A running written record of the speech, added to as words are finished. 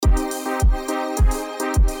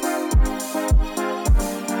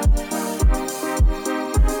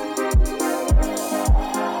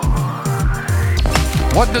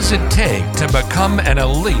What does it take to become an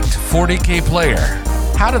elite 40K player?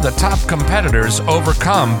 How do the top competitors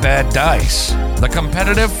overcome bad dice? The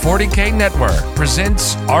Competitive 40K Network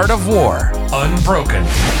presents Art of War, Unbroken.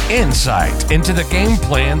 Insight into the game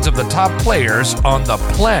plans of the top players on the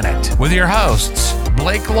planet with your hosts,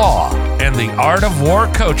 Blake Law and the Art of War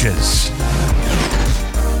coaches.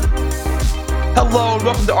 Hello and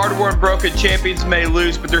welcome to Art of War Unbroken. Champions may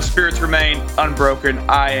lose, but their spirits remain unbroken.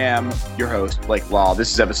 I am your host, Blake Law. This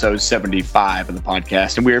is episode 75 of the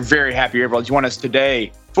podcast, and we are very happy everyone joined us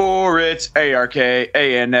today for its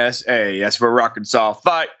ARKANSA. That's for Arkansas.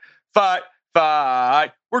 Fight.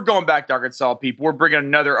 We're going back to Arkansas, people. We're bringing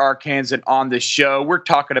another Arkansan on the show. We're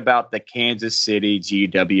talking about the Kansas City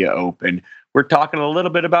GW Open. We're talking a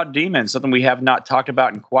little bit about Demons, something we have not talked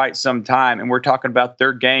about in quite some time. And we're talking about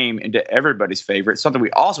their game into everybody's favorite, something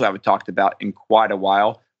we also haven't talked about in quite a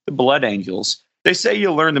while, the Blood Angels. They say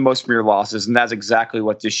you'll learn the most from your losses, and that's exactly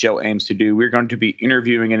what this show aims to do. We're going to be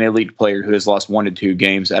interviewing an elite player who has lost 1 to 2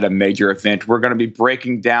 games at a major event. We're going to be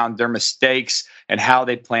breaking down their mistakes and how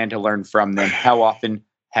they plan to learn from them. How often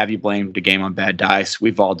have you blamed a game on bad dice?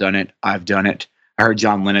 We've all done it. I've done it. I heard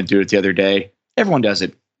John Lennon do it the other day. Everyone does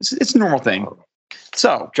it. It's a normal thing.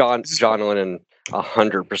 So John Lennon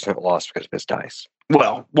 100% lost because of his dice.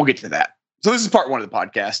 Well, we'll get to that. So this is part 1 of the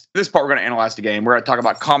podcast. This part, we're going to analyze the game. We're going to talk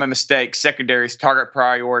about common mistakes, secondaries, target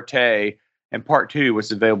priority, and part 2, which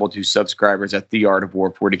is available to subscribers at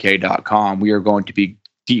theartofwar40k.com. We are going to be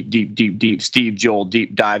deep, Steve Joel,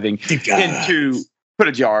 deep diving into put it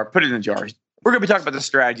in the jar. We're going to be talking about the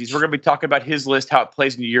strategies. We're going to be talking about his list, how it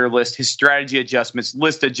plays into your list, his strategy adjustments,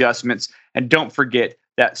 list adjustments, and don't forget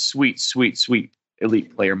that sweet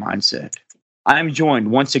elite player mindset. I am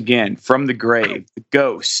joined once again from the grave, the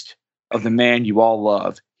ghost of the man you all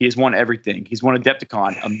love. He has won everything. He's won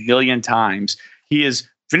Adepticon 1,000,000 times. He has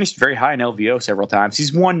finished very high in LVO several times.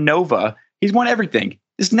 He's won Nova. He's won everything.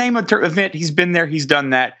 Just name an event. He's been there. He's done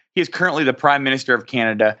that. He is currently the Prime Minister of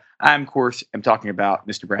Canada. I, of course, am talking about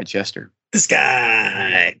Mr. Brad Chester. This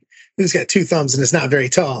guy who's got 2 thumbs and is not very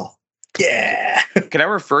tall. Yeah. Can I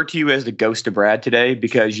refer to you as the ghost of Brad today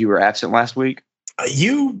because you were absent last week?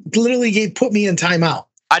 You literally put me in timeout.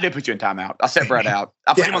 I did put you in timeout. I set Brad out.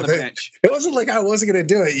 I put him on the bench. It wasn't like I wasn't going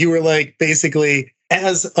to do it. You were like, basically,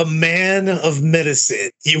 as a man of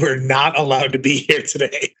medicine, you were not allowed to be here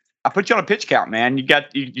today. I put you on a pitch count, man.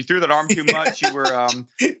 You threw that arm too much. You were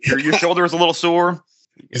your shoulder was a little sore.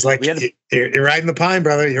 It's like you're riding the pine,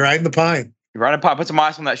 brother. You're riding the pine. You're riding the pine. Put some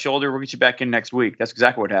ice on that shoulder. We'll get you back in next week. That's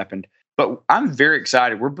exactly what happened. But I'm very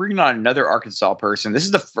excited. We're bringing on another Arkansas person.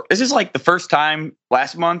 This is like the first time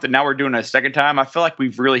last month, and now we're doing a second time. I feel like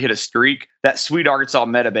we've really hit a streak. That sweet Arkansas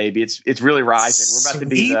meta, baby. It's really rising. We're about to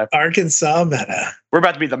be the Arkansas meta. We're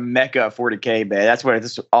about to be the mecca of 40K, man. That's what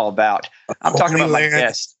this is all about. I'm talking about my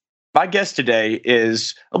guest. My guest today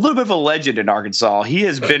is a little bit of a legend in Arkansas. He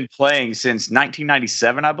has been playing since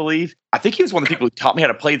 1997, I believe. I think he was one of the people who taught me how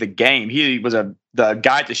to play the game. He was the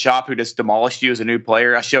guy at the shop who just demolished you as a new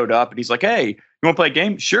player. I showed up and he's like, "Hey, you want to play a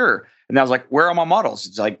game?" Sure. And I was like, "Where are my models?"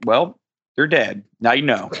 It's like, "Well, they're dead. Now you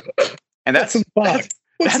know." And that's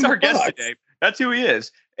our guest today. That's who he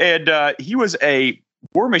is. And he was a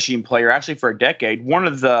War Machine player actually for a decade. One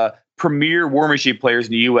of the premier War Machine players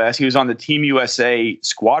in the U.S. He was on the Team USA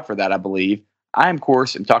squad for that, I believe. I, of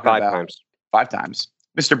course, am talking about 5 times.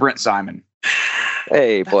 Mr. Brent Simon.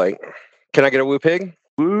 Hey, Blake. Can I get a woo pig?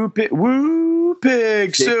 Woo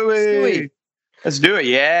pig, suey. Let's do it.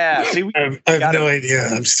 Yeah. See, I have no idea.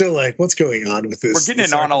 I'm still like, what's going on with this? We're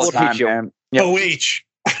getting it on all the time, man. Yep. OH.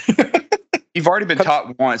 You've already been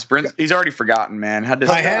taught once. Brent, he's already forgotten, man.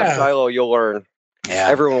 I have. Shiloh, you'll learn. Yeah.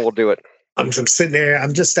 Everyone will do it. I'm sitting there.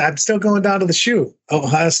 I'm still going down to the shoe.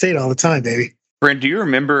 Ohio State all the time, baby. Brent, do you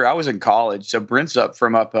remember? I was in college. So Brent's up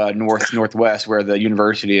northwest where the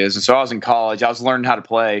university is. And so I was in college. I was learning how to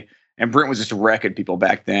play. And Brent was just wrecking people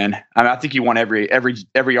back then. I mean, I think he won every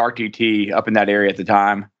RTT up in that area at the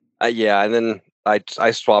time. Yeah, and then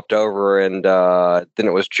I swapped over, and then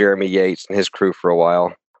it was Jeremy Yates and his crew for a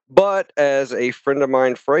while. But as a friend of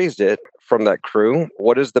mine phrased it from that crew,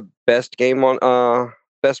 what is the best game on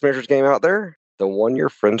best measures game out there? The one your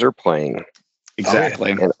friends are playing.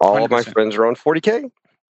 Exactly. And all 100%. Of my friends are on 40K.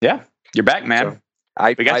 Yeah, you're back, man.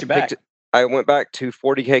 So we got you back. I went back to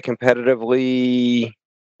 40K competitively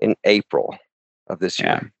in April of this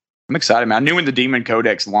year. Yeah. I'm excited, man. I knew when the Demon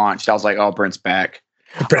Codex launched, I was like, "Oh, Brent's back."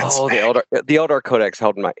 The Eldar Codex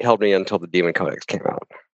held me until the Demon Codex came out.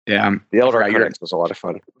 Yeah, the Eldar Codex was a lot of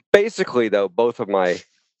fun. Basically, though,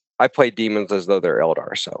 I play Demons as though they're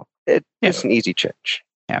Eldar, so it's an easy change.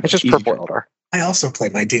 Yeah, it's just purple Eldar. I also play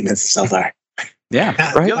my Demons as Eldar. Yeah,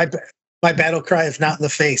 right. My battle cry of not in the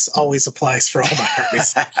face always applies for all my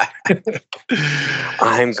armies.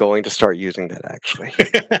 I'm going to start using that, actually.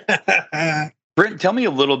 Brent, tell me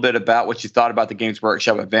a little bit about what you thought about the Games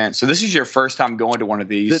Workshop event. So this is your first time going to one of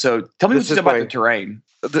these. So tell me what you thought about the terrain.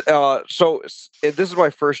 So this is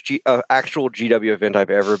my first actual GW event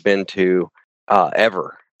I've ever been to,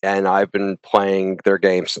 ever. And I've been playing their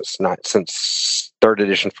game since 3rd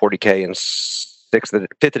edition 40K and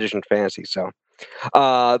 5th edition Fantasy. So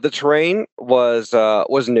the terrain was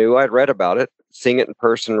new. I'd read about it. Seeing it in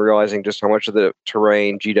person, realizing just how much of the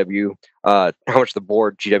terrain how much the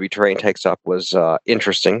board GW terrain takes up was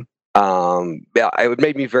interesting. It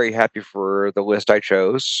made me very happy for the list I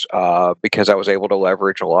chose because I was able to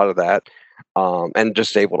leverage a lot of that and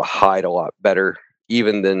just able to hide a lot better,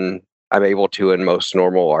 even than I'm able to in most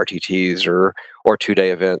normal RTTs or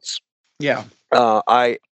 2-day events. Yeah.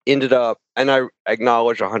 I ended up, and I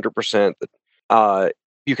acknowledge 100% that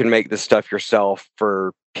you can make this stuff yourself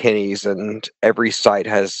for pennies, and every site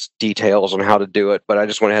has details on how to do it. But I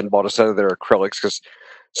just went ahead and bought a set of their acrylics because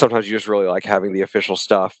sometimes you just really like having the official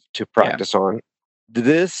stuff to practice on.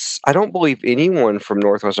 I don't believe anyone from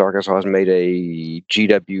Northwest Arkansas has made a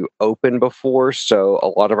GW Open before, so a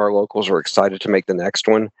lot of our locals are excited to make the next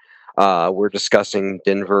one. We're discussing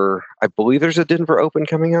Denver. I believe there's a Denver Open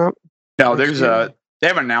coming up. No, they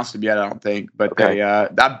haven't announced it yet, I don't think. But okay.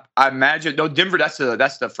 I imagine Denver. That's the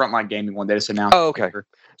Frontline Gaming one. They just announced. Oh, okay.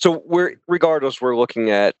 So we're looking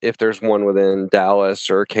at if there's one within Dallas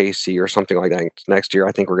or KC or something like that next year.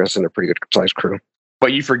 I think we're going to send a pretty good sized crew.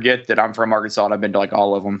 But you forget that I'm from Arkansas and I've been to like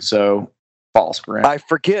all of them. So false, Brent. I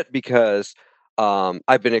forget because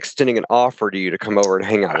I've been extending an offer to you to come over and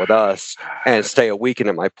hang out with us and stay a weekend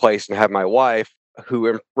at my place and have my wife,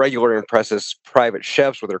 who regularly impresses private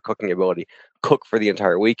chefs with her cooking ability, cook for the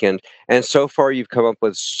entire weekend. And so far you've come up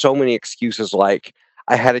with so many excuses like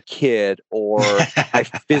I had a kid or I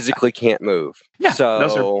physically can't move. Yeah.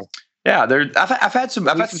 So I've had some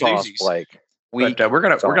doozies. But we're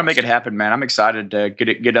gonna make it happen, man. I'm excited to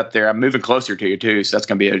get up there. I'm moving closer to you too, so that's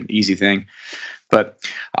gonna be an easy thing. But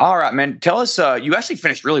all right, man. Tell us. You actually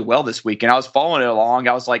finished really well this week, and I was following it along.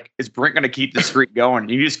 I was like, "Is Brent gonna keep the streak going?"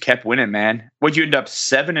 And you just kept winning, man. What'd you end up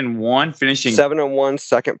 7-1, finishing 7-1,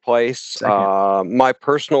 second place. My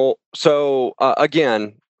personal. So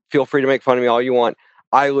again, feel free to make fun of me all you want.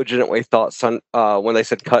 I legitimately thought when they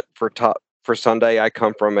said cut for Sunday, I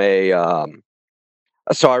come from a.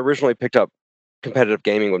 So I originally picked up competitive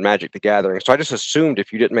gaming with Magic the Gathering, so I just assumed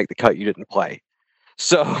if you didn't make the cut, you didn't play.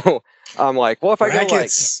 So I'm like, well, if I go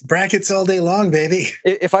brackets all day long, baby.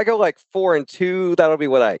 If I go like 4-2, that'll be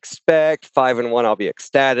what I expect. 5-1, I'll be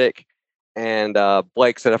ecstatic. And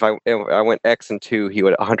Blake said if I went X and 2, he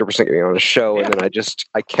would 100% get me on a show. Yeah. And then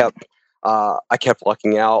I kept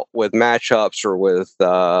lucking out with matchups or with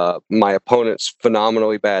my opponent's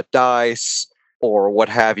phenomenally bad dice or what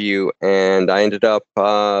have you. And I ended up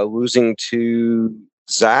losing to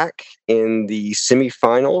Zach in the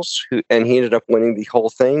semifinals, and he ended up winning the whole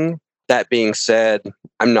thing. That being said,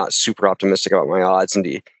 I'm not super optimistic about my odds in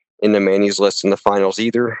the Manny's list in the finals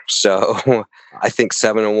either. So I think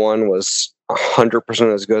 7-1 was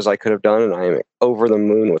 100% as good as I could have done, and I am over the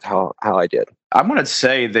moon with how I did. I'm going to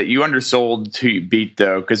say that you undersold who you beat,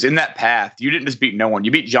 though, because in that path, you didn't just beat no one.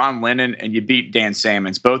 You beat John Lennon and you beat Dan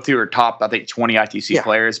Salmons, both who are top, I think, 20 ITC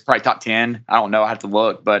players, probably top 10. I don't know. I have to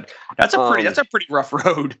look, but that's a pretty rough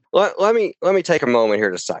road. Let me take a moment here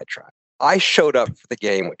to sidetrack. I showed up for the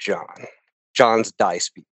game with John. John's dice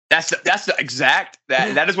beat. That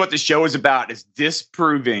is what the show is about, is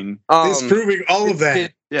disproving all of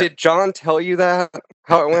that. Did John tell you that?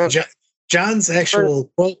 How it went? John's actual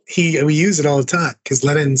quote, we use it all the time because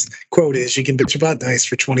Lennon's quote is, "You can bitch about dice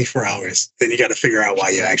for 24 hours, then you got to figure out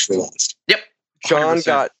why you actually lost." Yep.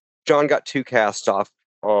 100%. John got 2 casts off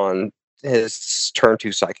on his turn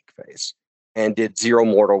 2 psychic phase and did 0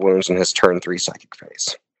 mortal wounds in his turn 3 psychic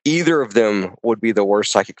phase. Either of them would be the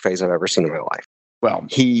worst psychic phase I've ever seen in my life. Well,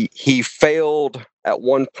 he failed at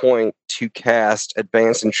one point to cast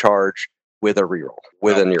Advance and Charge with a reroll,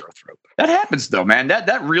 with a Neurothrope. That happens, though, man.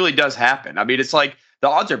 That really does happen. I mean, it's like the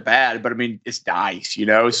odds are bad, but I mean, it's dice, you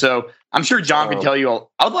know? So I'm sure John can tell you.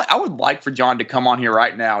 I would like for John to come on here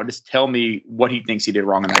right now and just tell me what he thinks he did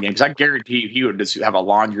wrong in that game, because I guarantee he would just have a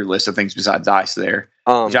laundry list of things besides dice there.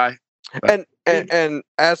 And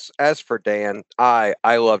as for Dan, I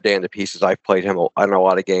love Dan to pieces. I've played him in a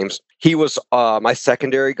lot of games. He was my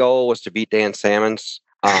secondary goal was to beat Dan Salmons.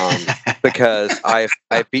 because I've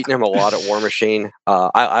beaten him a lot at War Machine.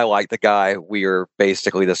 I like the guy. We are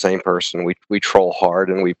basically the same person. We troll hard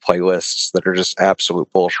and we play lists that are just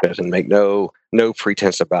absolute bullshit and make no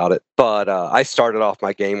pretense about it. But I started off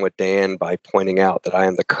my game with Dan by pointing out that I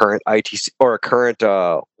am the current ITC or a current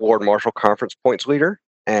Lord Marshal Conference points leader,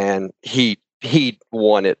 and he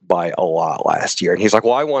won it by a lot last year. And he's like,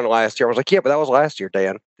 "Well, I won last year." I was like, "Yeah, but that was last year,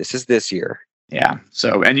 Dan. This is this year." Yeah.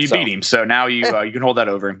 So, and you beat him. So now you can hold that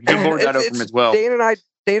over him. You can hold that over him as well. Dan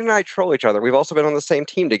and I troll each other. We've also been on the same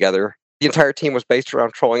team together. The entire team was based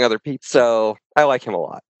around trolling other people. So I like him a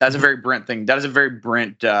lot. That's a very Brent thing. That is a very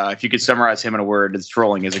Brent. If you could summarize him in a word, it's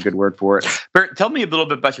trolling is a good word for it. Brent, tell me a little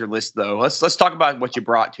bit about your list, though. Let's talk about what you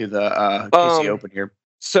brought to the KC Open here.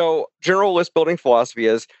 So general list building philosophy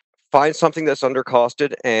is find something that's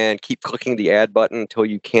undercosted and keep clicking the add button until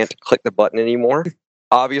you can't click the button anymore.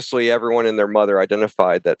 Obviously, everyone and their mother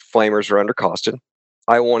identified that flamers are undercosted.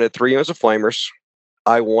 I wanted 3 units of flamers.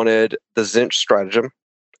 I wanted the Tzeentch Stratagem.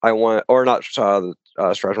 Stratagem,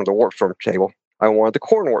 the Warpstorm table. I wanted the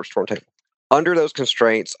Khorne Warpstorm table. Under those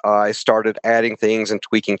constraints, I started adding things and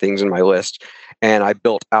tweaking things in my list, and I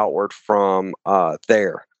built outward from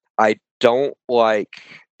there. I don't like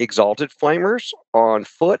Exalted Flamers on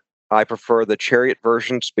foot. I prefer the Chariot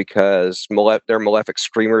versions because their Malefic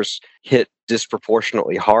Screamers hit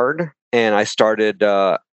disproportionately hard, and I started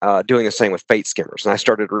doing the same with Fateskimmers, and I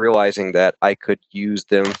started realizing that I could use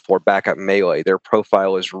them for backup melee. Their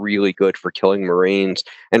profile is really good for killing Marines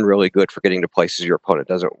and really good for getting to places your opponent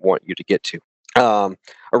doesn't want you to get to.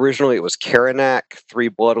 Originally, it was Karanak, 3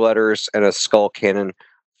 Bloodletters, and a Skull Cannon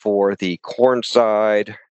for the Khorne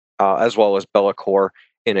side, as well as Be'lakor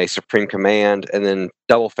in a Supreme Command, and then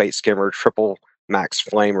double Fateskimmer, triple Max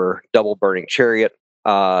Flamer, double Burning Chariot.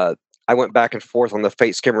 I went back and forth on the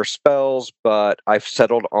Fateskimmer spells, but I've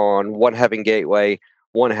settled on one having Gateway,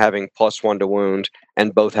 one having +1 to wound,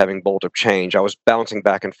 and both having Bolt of Change. I was bouncing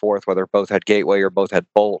back and forth whether both had Gateway or both had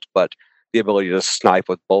Bolt, but the ability to snipe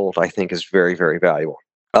with Bolt, I think, is very, very valuable.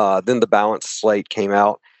 Then the Balanced Slate came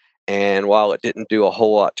out, and while it didn't do a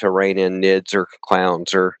whole lot to rein in Nids or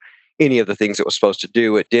Clowns or any of the things it was supposed to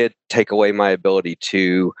do, it did take away my ability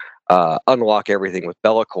to unlock everything with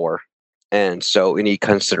Be'lakor. And so any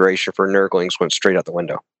consideration for Nurglings went straight out the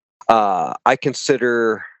window. I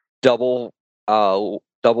consider double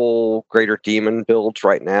Greater Demon builds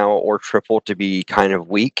right now, or triple, to be kind of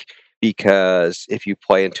weak, because if you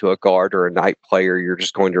play into a Guard or a Knight player, you're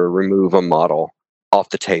just going to remove a model off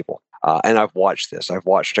the table. And I've watched this. I've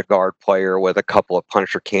watched a Guard player with a couple of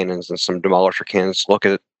Punisher Cannons and some Demolisher Cannons look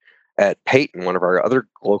at Peyton, one of our other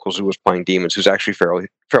locals who was playing Demons, who's actually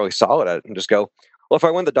fairly solid at it, and just go, well, if I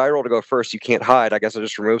win the die roll to go first, you can't hide. I guess I'll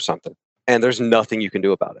just remove something. And there's nothing you can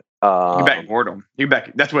do about it. You backboard him.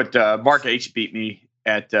 That's what Mark H beat me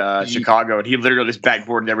at Chicago, and he literally just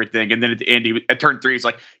backboarded everything. And then at the end, at turn 3, he's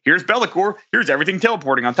like, here's Be'lakor, here's everything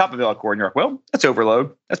teleporting on top of Be'lakor. And you're like, well, that's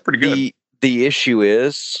overload. That's pretty good. The issue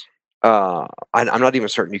is, I'm not even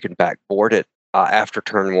certain you can backboard it after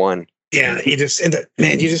turn 1. Yeah, you just end up,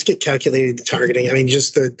 you just get calculated targeting. I mean,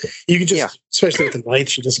 especially with the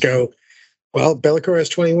Knights, you just go, well, Be'lakor has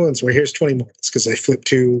 20 wounds. Well, here's 20 more. It's because I flipped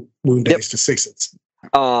 2 wound dice to 6s.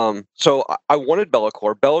 So I wanted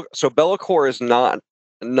Be'lakor. So Be'lakor is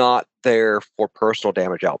not there for personal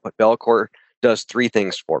damage output. Be'lakor does 3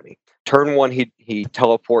 things for me. Turn 1, he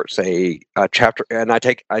teleports a chapter, and I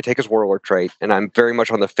take his Warlord trait, and I'm very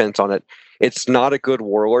much on the fence on it. It's not a good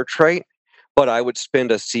Warlord trait, but I would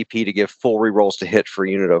spend a CP to give full rerolls to hit for a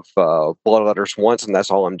unit of Bloodletters once, and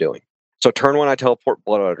that's all I'm doing. So turn 1, I teleport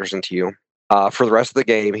Bloodletters into you. For the rest of the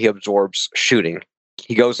game, he absorbs shooting.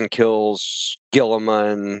 He goes and kills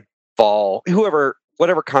Guilliman, Fall,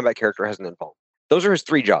 whatever combat character has an invuln. Those are his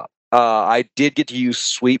 3 jobs. I did get to use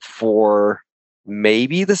Sweep for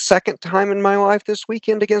maybe the second time in my life this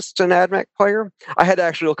weekend against an AdMac player. I had to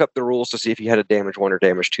actually look up the rules to see if he had a damage 1 or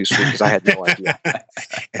damage 2 sweep, because I had no idea.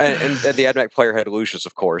 and the AdMac player had Lucius,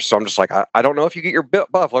 of course. So I'm just like, I don't know if you get your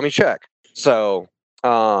buff. Let me check. So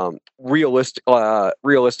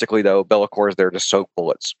realistically, though, Be'lakor is there to soak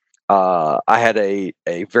bullets. I had a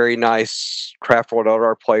very nice Craft World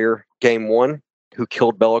Eldar player, game 1, who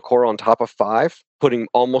killed Be'lakor on top of 5, putting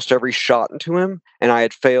almost every shot into him, and I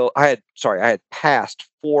had passed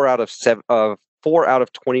 4 out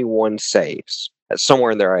of 21 saves.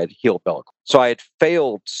 Somewhere in there, I had healed Be'lakor. So I had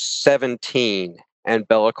failed 17, and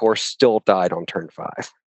Be'lakor still died on turn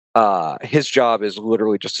 5. His job is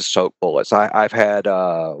literally just to soak bullets. I've had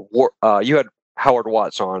you had Howard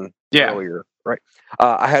Watts on earlier, right?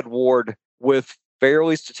 I had Ward with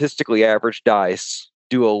fairly statistically average dice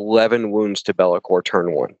do 11 wounds to Be'lakor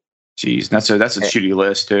turn 1. Jeez, that's a shitty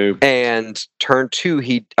list too. And turn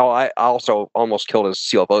 2, I also almost killed his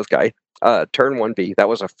Seal of Oath guy. Turn 1B, that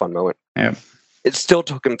was a fun moment. Yeah. It still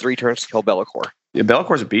took him 3 turns to kill Be'lakor. Yeah,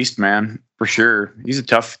 Be'lakor's a beast, man, for sure. He's a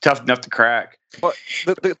tough enough to crack. But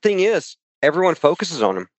the thing is, everyone focuses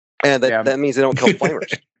on him, and that means they don't kill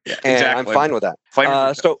Flamers. Yeah, and exactly. I'm fine with that.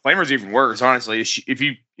 Flamer's even worse, honestly. If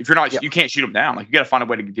you're not, you can't shoot them down. Like you got to find a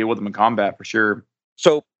way to deal with them in combat for sure.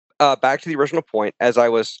 So back to the original point, as I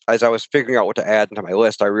was figuring out what to add into my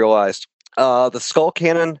list, I realized the skull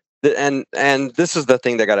cannon, and this is the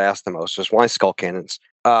thing that got asked the most: is why skull cannons?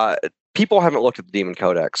 People haven't looked at the Demon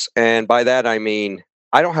Codex, and by that I mean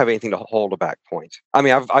I don't have anything to hold a back point. I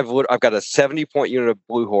mean I've got a 70-point unit of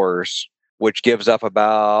blue horrors, which gives up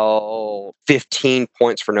about 15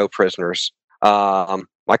 points for no prisoners.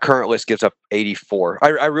 My current list gives up 84.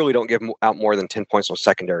 I really don't give out more than 10 points on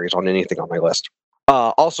secondaries on anything on my list.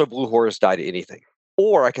 Also, blue horrors die to anything.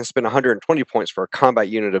 Or I can spend 120 points for a combat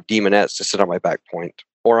unit of demonettes to sit on my back point,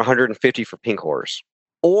 or 150 for pink horrors.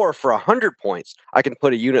 Or for 100 points, I can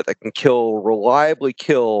put a unit that can reliably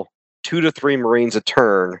kill 2 to 3 Marines a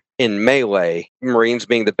turn in melee, Marines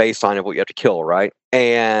being the baseline of what you have to kill, right?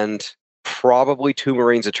 And probably 2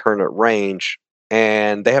 Marines a turn at range,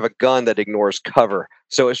 and they have a gun that ignores cover.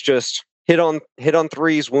 So it's just hit on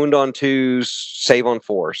 3s, wound on 2s, save on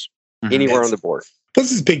 4s, anywhere on the board.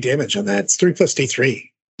 Plus is big damage on that. It's 3 plus D3.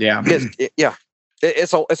 Yeah.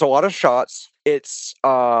 It's a lot of shots. It's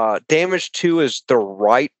damage 2 is the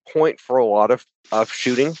right point for a lot of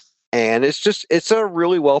shooting, and it's a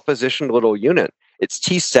really well positioned little unit. It's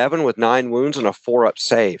T7 with 9 wounds and a 4-up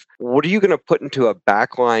save. What are you going to put into a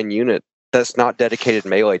backline unit that's not dedicated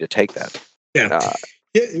melee to take that? Yeah,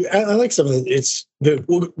 I like some of it. It's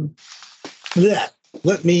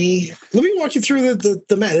Let me walk you through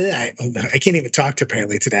the I can't even talk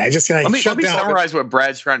apparently today. I just got let me summarize what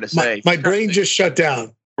Brad's trying to say. My brain just shut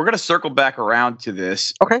down. We're gonna circle back around to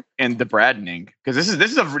this, okay? And the Braddening, because this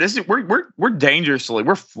is we're dangerously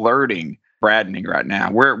flirting Braddening right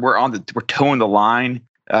now. We're towing the line.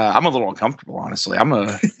 I'm a little uncomfortable, honestly.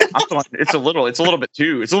 It's a little bit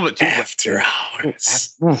too after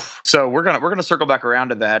hours. So we're gonna circle back around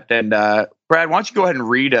to that. And Brad, why don't you go ahead and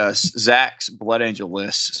read us Zach's Blood Angel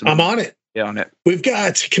list? So I'm on it. Yeah, on it. We've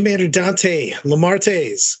got Commander Dante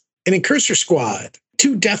Lamartes, an Incursor squad,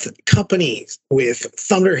 2 Death Companies with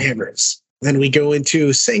Thunderhammers. Then we go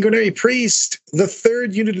into Sanguinary Priest, the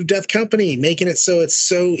 3rd unit of Death Company, making it so it's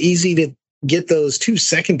so easy to get those 2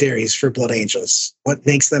 secondaries for Blood Angels. What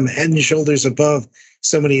makes them head and shoulders above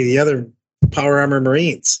so many of the other Power Armor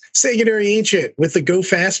Marines? Sanguinary Ancient with the Go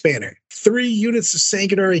Fast banner. 3 units of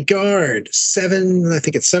Sanguinary Guard. 7, I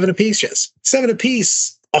think it's 7 apiece, yes. 7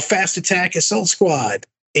 apiece. A Fast Attack Assault Squad.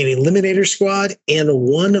 An Eliminator Squad. And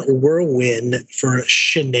 1 Whirlwind for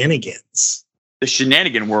Shenanigans. The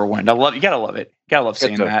Shenanigan Whirlwind. You gotta love it. Gotta love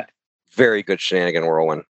seeing that. Very good Shenanigan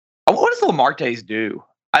Whirlwind. What does the Lamartes do?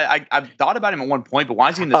 I've thought about him at one point, but why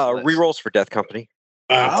is he in this list? Rerolls for Death Company.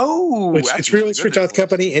 It's rerolls for Death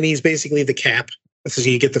Company, and he's basically the cap. So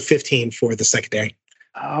you get the 15 for the secondary.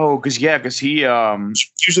 Oh, because he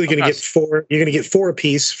usually going to get 4. You're going to get 4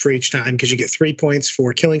 apiece for each time because you get 3 points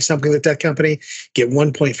for killing something with Death Company. Get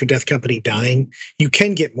 1 point for Death Company dying. You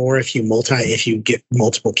can get more if you get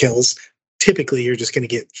multiple kills. Typically, you're just going to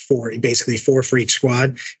get 4, basically 4 for each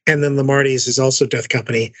squad. And then Lamartes is also Death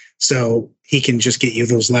Company, so he can just get you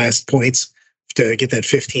those last points to get that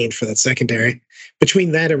 15 for that secondary.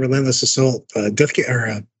 Between that and Relentless Assault,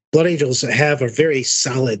 Blood Angels have a very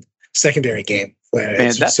solid secondary game.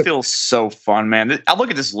 Man, that feels so fun, man. I look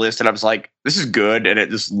at this list and I was like, this is good, and it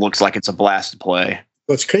just looks like it's a blast to play.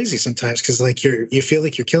 Well, it's crazy sometimes because like you feel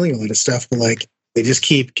like you're killing a lot of stuff, but like they just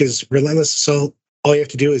keep, because Relentless Assault, all you have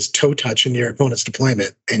to do is toe touch in your opponent's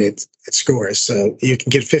deployment, and it scores. So you can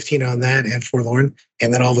get 15 on that and Forlorn,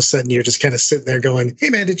 and then all of a sudden you're just kind of sitting there going, "Hey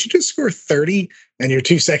man, did you just score 30?" And your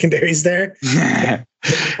 2 secondaries there.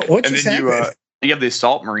 What just happened? You have the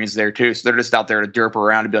Assault Marines there too, so they're just out there to derp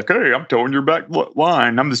around and be like, "Hey, I'm towing your back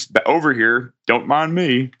line. I'm just over here. Don't mind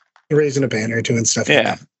me." Raising a banner, doing stuff. Yeah, like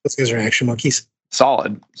that. Those guys are action monkeys.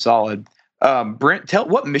 Solid. Brent,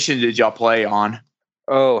 what mission did y'all play on?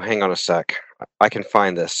 Oh, hang on a sec. I can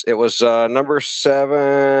find this. It was number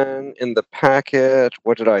 7 in the packet.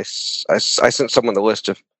 What did I sent someone the list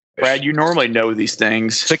of... Brad, you normally know these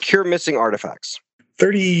things. Secure missing artifacts.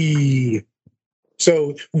 30.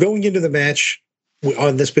 So going into the match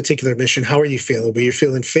on this particular mission, how are you feeling? Were you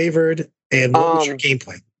feeling favored? And what was your game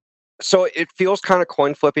plan? So it feels kind of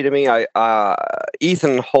coin flippy to me.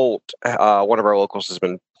 Ethan Holt, one of our locals, has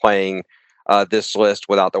been playing this list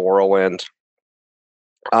without the Whirlwind.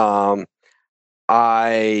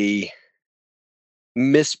 I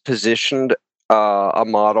mispositioned a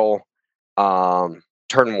model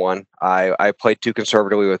turn one. I played too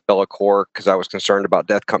conservatively with Be'lakor because I was concerned about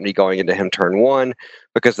Death Company going into him turn one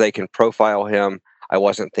because they can profile him. I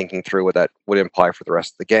wasn't thinking through what that would imply for the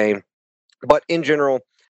rest of the game. But in general,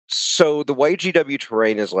 so the way GW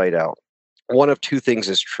terrain is laid out, one of two things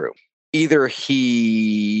is true. Either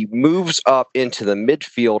he moves up into the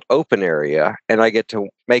midfield open area and I get to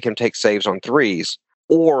make him take saves on threes,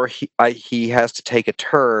 or he has to take a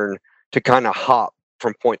turn to kind of hop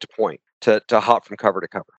from point to point, to hop from cover to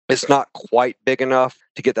cover. It's not quite big enough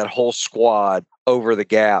to get that whole squad over the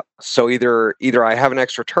gap. So either I have an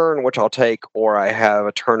extra turn, which I'll take, or I have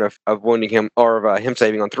a turn of wounding him, or of him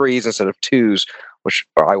saving on threes instead of twos, which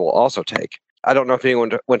I will also take. I don't know if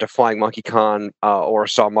anyone went to Flying Monkey Con or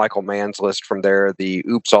saw Michael Mann's list from there, the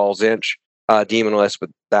Oops All Tzeentch demon list,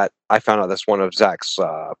 but that I found out that's one of Zach's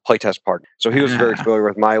playtest partners. So he was very familiar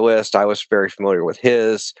with my list. I was very familiar with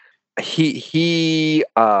his. He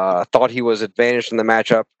thought he was advantaged in the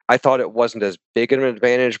matchup. I thought it wasn't as big of an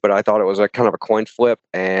advantage, but I thought it was a kind of a coin flip,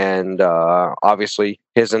 and obviously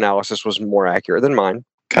his analysis was more accurate than mine.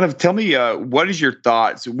 Kind of tell me, what is your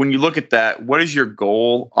thoughts when you look at that? What is your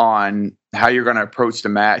goal on how you're going to approach the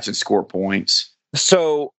match and score points?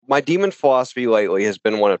 So my demon philosophy lately has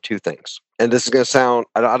been one of two things. And this is going to sound,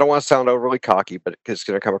 I don't want to sound overly cocky, but it's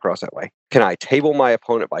going to come across that way. Can I table my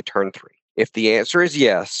opponent by turn 3? If the answer is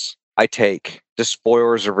yes, I take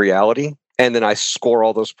Despoilers of Reality, and then I score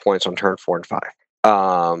all those points on turn 4 and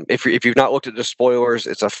 5. If you've not looked at Despoilers,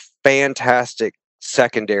 it's a fantastic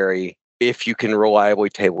secondary if you can reliably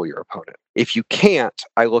table your opponent. If you can't,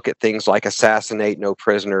 I look at things like Assassinate, No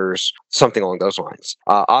Prisoners, something along those lines.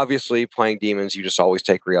 Obviously, playing demons, you just always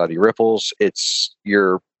take Reality Ripples.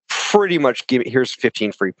 You're pretty much here's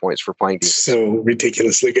 15 free points for playing demons. So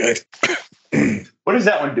ridiculously good. What does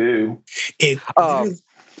that one do?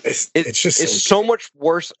 It's so much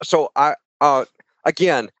worse. So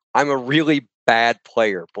again, I'm a really bad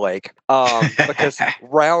player, Blake, because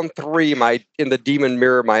round 3, in the demon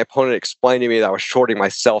mirror, my opponent explained to me that I was shorting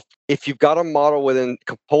myself. If you've got a model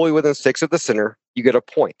wholly within 6 of the center, you get a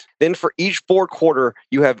point. Then for each board quarter,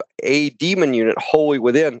 you have a demon unit wholly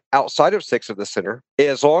within outside of 6 of the center.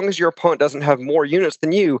 As long as your opponent doesn't have more units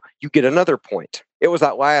than you, you get another point. It was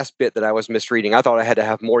that last bit that I was misreading. I thought I had to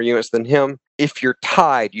have more units than him. If you're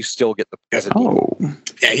tied, you still get the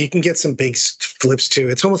Yeah, you can get some big flips too.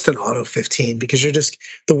 It's almost an auto 15 because you're just,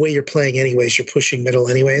 the way you're playing anyways, you're pushing middle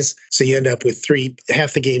anyways. So you end up with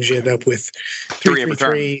half the games you end up with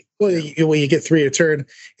 3. Well, you get 3 a turn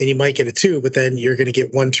and you might get a 2, but then you're going to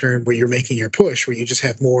get 1 turn where you're making your push, where you just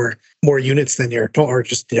have more units than your opponent, or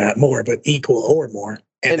just not more, but equal or more.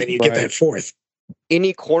 And then you get that 4th.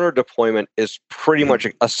 Any corner deployment is pretty much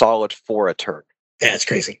a solid 4 a turn. Yeah, it's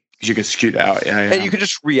crazy. You can scoot out. Yeah. And you can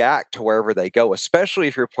just react to wherever they go, especially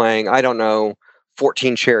if you're playing,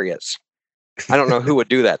 14 chariots. I don't know who would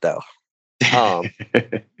do that, though.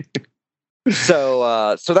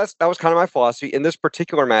 So that was kind of my philosophy. In this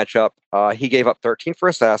particular matchup, he gave up 13 for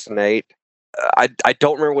Assassinate. I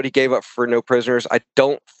don't remember what he gave up for No Prisoners. I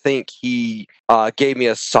don't think he gave me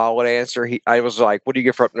a solid answer. I was like, what do you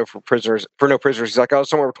give up for prisoners? For No Prisoners, he's like,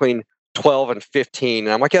 somewhere between 12 and 15.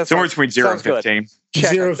 And I'm like, yeah, somewhere between 0 and 15.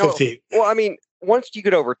 0 and 15. Well, once you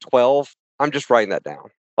get over 12, I'm just writing that down.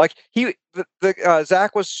 Like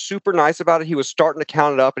Zach was super nice about it. He was starting to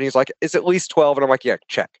count it up, and he's like, "It's at least 12." And I'm like, "Yeah,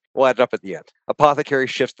 check. We'll add it up at the end." Apothecary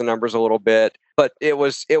shifts the numbers a little bit, but it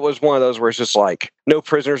was one of those where it's just like No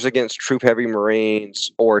Prisoners against Troop Heavy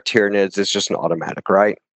Marines or Tyranids is just an automatic,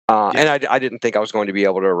 right? And I didn't think I was going to be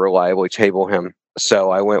able to reliably table him, so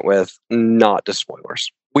I went with not Despoilers.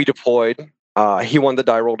 We deployed. He won the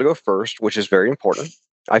die roll to go first, which is very important,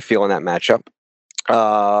 I feel, in that matchup.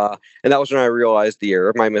 And that was when I realized the error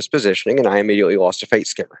of my mispositioning, and I immediately lost a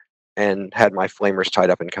Fateskimmer and had my flamers tied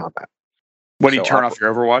up in combat. What, did he turn off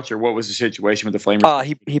your Overwatch, or what was the situation with the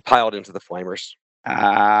flamers? He piled into the flamers.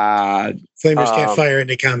 Flamers can't fire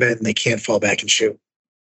into combat, and they can't fall back and shoot.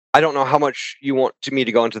 I don't know how much you want me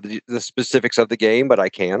to go into the specifics of the game, but I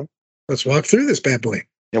can. Let's walk through this bad boy.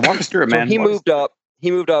 Yeah, walk us through it, man. So he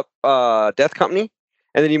moved up Death Company,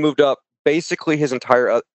 and then he moved up basically his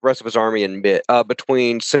entire rest of his army in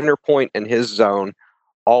between center point and his zone,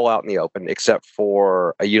 all out in the open, except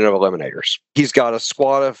for a unit of Eliminators. He's got a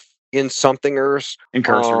squad of in-somethingers.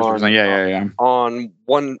 Incursors. On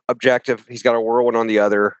one objective, he's got a Whirlwind on the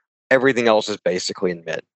other. Everything else is basically in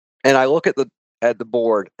mid. And I look at the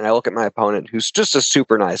board, and I look at my opponent, who's just a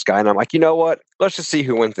super nice guy, and I'm like, you know what? Let's just see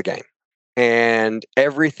who wins the game. And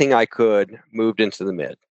everything I could moved into the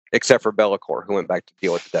mid. except for Bellicor, who went back to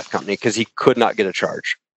deal with the Death Company because he could not get a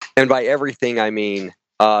charge. And by everything, I mean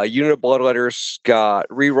unit of Bloodletters got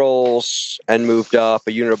rerolls and moved up.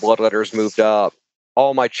 A unit of Bloodletters moved up.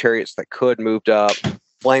 All my chariots that could moved up.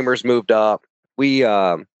 Flamers moved up. We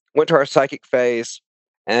went to our psychic phase,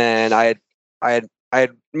 and I had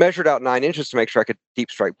measured out 9 inches to make sure I could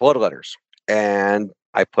deep strike Bloodletters, and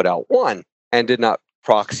I put out 1 and did not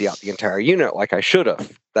proxy out the entire unit like I should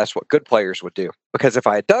have. That's what good players would do. Because if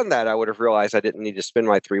I had done that, I would have realized I didn't need to spend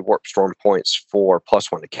my 3 Warp Storm points for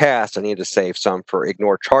 +1 to cast. I needed to save some for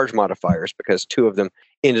ignore charge modifiers because 2 of them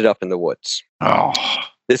ended up in the woods. Oh.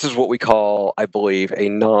 This is what we call, I believe, a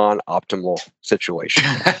non-optimal situation.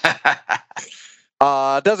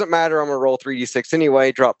 Doesn't matter. I'm going to roll 3d6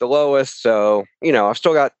 anyway, drop the lowest. So, I've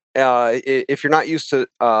still got, if you're not used to,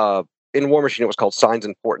 in War Machine, it was called Signs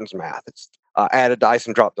Importance math. It's add a dice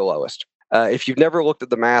and drop the lowest. If you've never looked at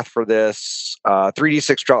the math for this,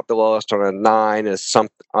 3d6 drop the lowest on a 9 is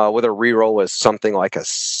with a reroll is something like a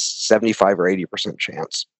 75 or 80%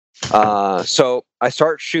 chance. So I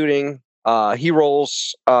start shooting. He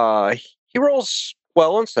rolls well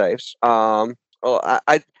and saves.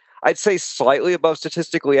 I'd say slightly above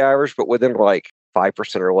statistically average, but within like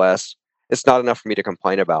 5% or less. It's not enough for me to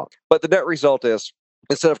complain about. But the net result is,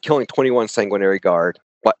 instead of killing 21 Sanguinary Guard,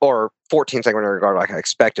 or 14 Sanguinary Guard like I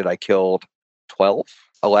expected, I killed 12,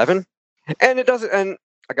 11. And it doesn't, and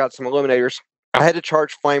I got some Eliminators. I had to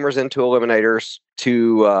charge Flamers into Eliminators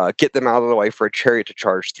to get them out of the way for a Chariot to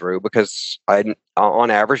charge through, because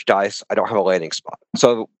on average dice, I don't have a landing spot.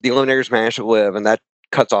 So the Eliminators managed to live, and that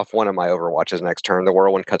cuts off one of my Overwatches next turn. The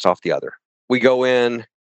Whirlwind cuts off the other. We go in,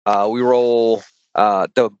 we roll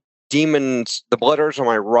the Demons, the Bloodletters on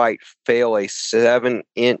my right fail a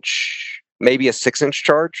 7-inch, maybe a 6-inch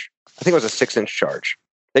charge. I think it was a 6-inch charge.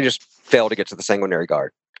 They just fail to get to the Sanguinary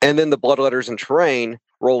Guard. And then the Bloodletters in terrain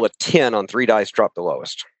roll a 10 on 3 dice, drop the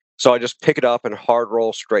lowest. So I just pick it up and hard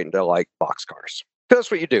roll straight into like boxcars. That's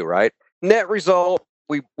what you do, right? Net result,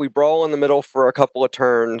 we brawl in the middle for a couple of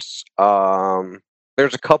turns.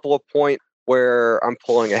 There's a couple of points where I'm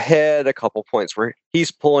pulling ahead, a couple points where he's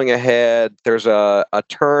pulling ahead. There's a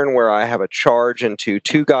turn where I have a charge into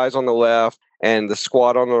 2 guys on the left and the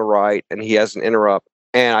squad on the right, and he has an interrupt.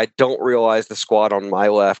 And I don't realize the squad on my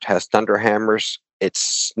left has Thunderhammers.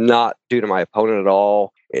 It's not due to my opponent at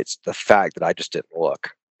all. It's the fact that I just didn't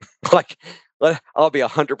look. I'll be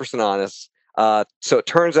 100% honest. So it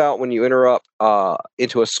turns out when you interrupt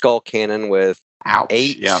into a skull cannon with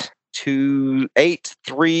 8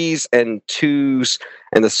 3s and 2s,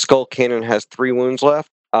 and the skull cannon has 3 wounds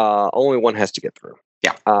left, only 1 has to get through.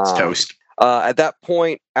 Yeah, it's toast. At that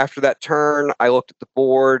point, after that turn, I looked at the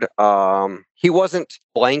board. He wasn't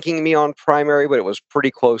blanking me on primary, but it was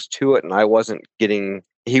pretty close to it, and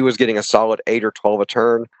he was getting a solid 8 or 12 a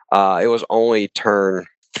turn. It was only turn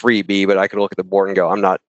 3B, but I could look at the board and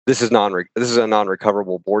go, this is a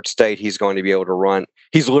non-recoverable board state. He's going to be able to run.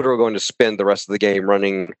 He's literally going to spend the rest of the game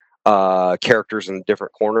running characters in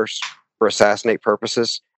different corners for assassinate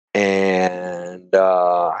purposes. And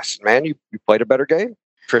I said, man, you played a better game.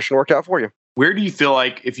 Attrition worked out for you. Where do you feel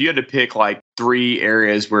like, if you had to pick like 3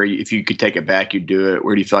 areas where if you could take it back, you'd do it,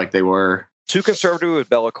 where do you feel like they were? Too conservative with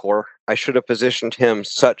Bellicor. I should have positioned him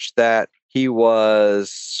such that he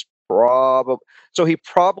was he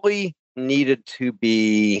probably needed to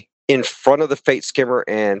be in front of the Fateskimmer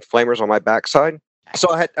and Flamers on my backside.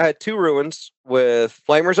 So I had 2 ruins with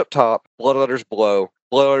Flamers up top, Bloodletters below.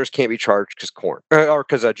 Bloodletters can't be charged because Khorne, or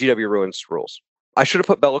because GW ruins rules. I should have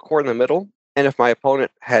put Bellicor in the middle, and if my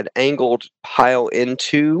opponent had angled pile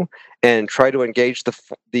into and tried to engage the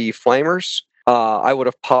Flamers, I would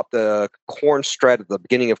have popped the Khorne strat at the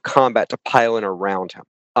beginning of combat to pile in around him.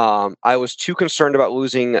 I was too concerned about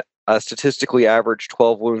losing a statistically average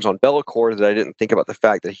 12 wounds on Bellicor that I didn't think about the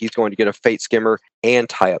fact that he's going to get a Fateskimmer and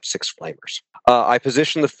tie up 6 Flamers. I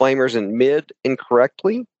positioned the Flamers in mid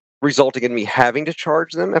incorrectly, resulting in me having to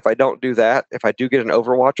charge them. If I don't do that, if I do get an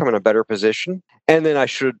Overwatch, I'm in a better position. And then I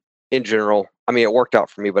should, in general, it worked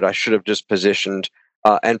out for me, but I should have just positioned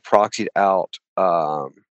and proxied out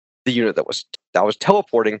the unit that was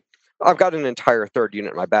teleporting. I've got an entire 3rd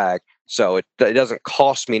unit in my bag, so it doesn't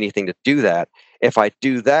cost me anything to do that. If I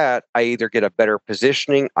do that, I either get a better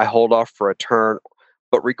positioning, I hold off for a turn,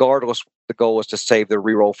 but regardless, the goal is to save the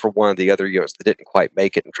reroll for one of the other units that didn't quite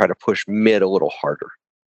make it and try to push mid a little harder.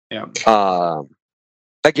 Yeah. Though,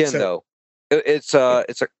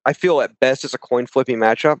 I feel at best it's a coin flipping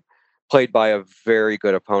matchup played by a very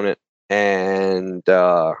good opponent, and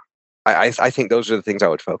I think those are the things I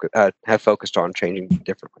would have focused on changing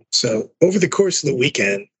differently. So over the course of the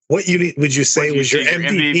weekend, What unit would you say was your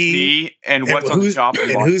MVP? And what's on the chopping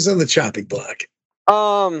block? And who's on the chopping block?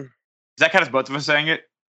 Does that count as both of us saying it?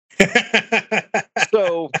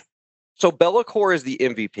 So Be'lakor is the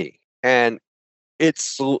MVP, and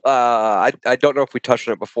it's I don't know if we touched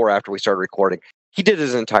on it before or after we started recording. He did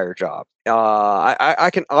his entire job. I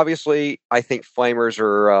can obviously, I think flamers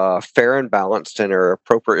are fair and balanced and are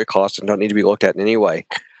appropriately costed and don't need to be looked at in any way.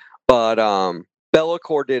 But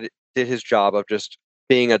Be'lakor did his job of just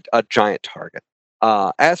being a giant target.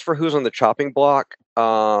 As for who's on the chopping block,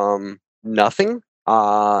 nothing.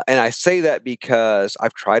 And I say that because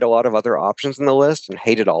I've tried a lot of other options in the list and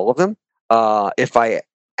hated all of them. If I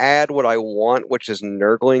add what I want, which is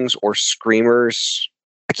Nurglings or Screamers,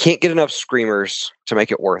 I can't get enough Screamers to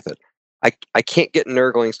make it worth it. I can't get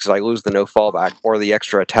Nurglings because I lose the no fallback or the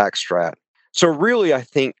extra attack strat. So really, I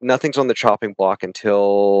think nothing's on the chopping block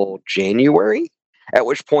until January, at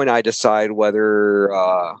which point I decide whether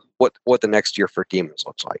what the next year for Demons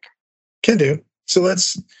looks like. Can do. So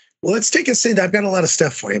let's take us into. I've got a lot of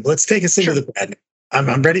stuff for you, but let's take us into the Bradning.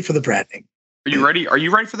 I'm ready for the Bradning. Are you ready? Are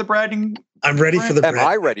you ready for the Bradning? I'm ready for the. Am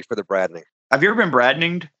I ready for the Bradning? Have you ever been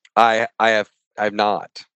Bradninged? I have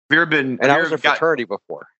not. Have you ever been? And I was in a fraternity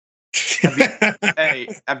before.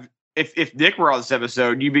 If Nick were on this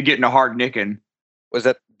episode, you'd be getting a hard nicking. Was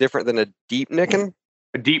that different than a deep nicking?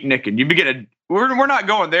 A deep nicking. You'd be getting. We're not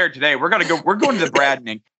going there today. We're going to the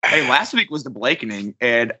Bradning. Hey, last week was the Blakening,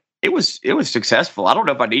 and it was successful. I don't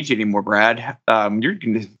know if I need you anymore, Brad. I'm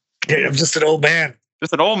just an old man.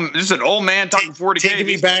 Just an old man talking 40K. Take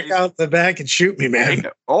me back out the back and shoot me, man.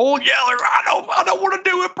 Old yeller. I don't want to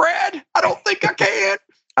do it, Brad. I don't think I can.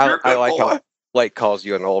 I like how Blake calls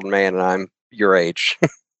you an old man, and I'm your age.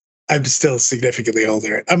 I'm still significantly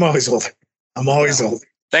older. I'm always older. Older.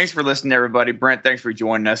 Thanks for listening, everybody. Brent, thanks for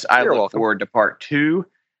joining us. I look forward to part 2.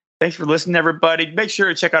 Thanks for listening, everybody. Make sure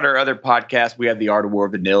to check out our other podcast. We have The Art of War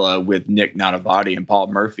Vanilla with Nick Nanavati and Paul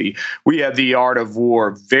Murphy. We have The Art of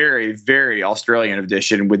War, very, very Australian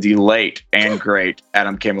edition with the late and great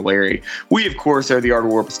Adam Camilleri. We, of course, are The Art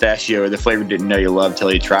of War Pistachio, the flavor didn't know you loved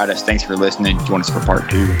till you tried us. Thanks for listening. Join us for part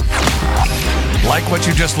 2. Like what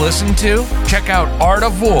you just listened to? Check out Art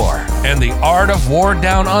of War and the Art of War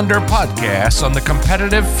Down Under podcasts on the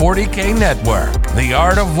competitive 40K network,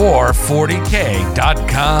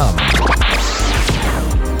 theartofwar40k.com.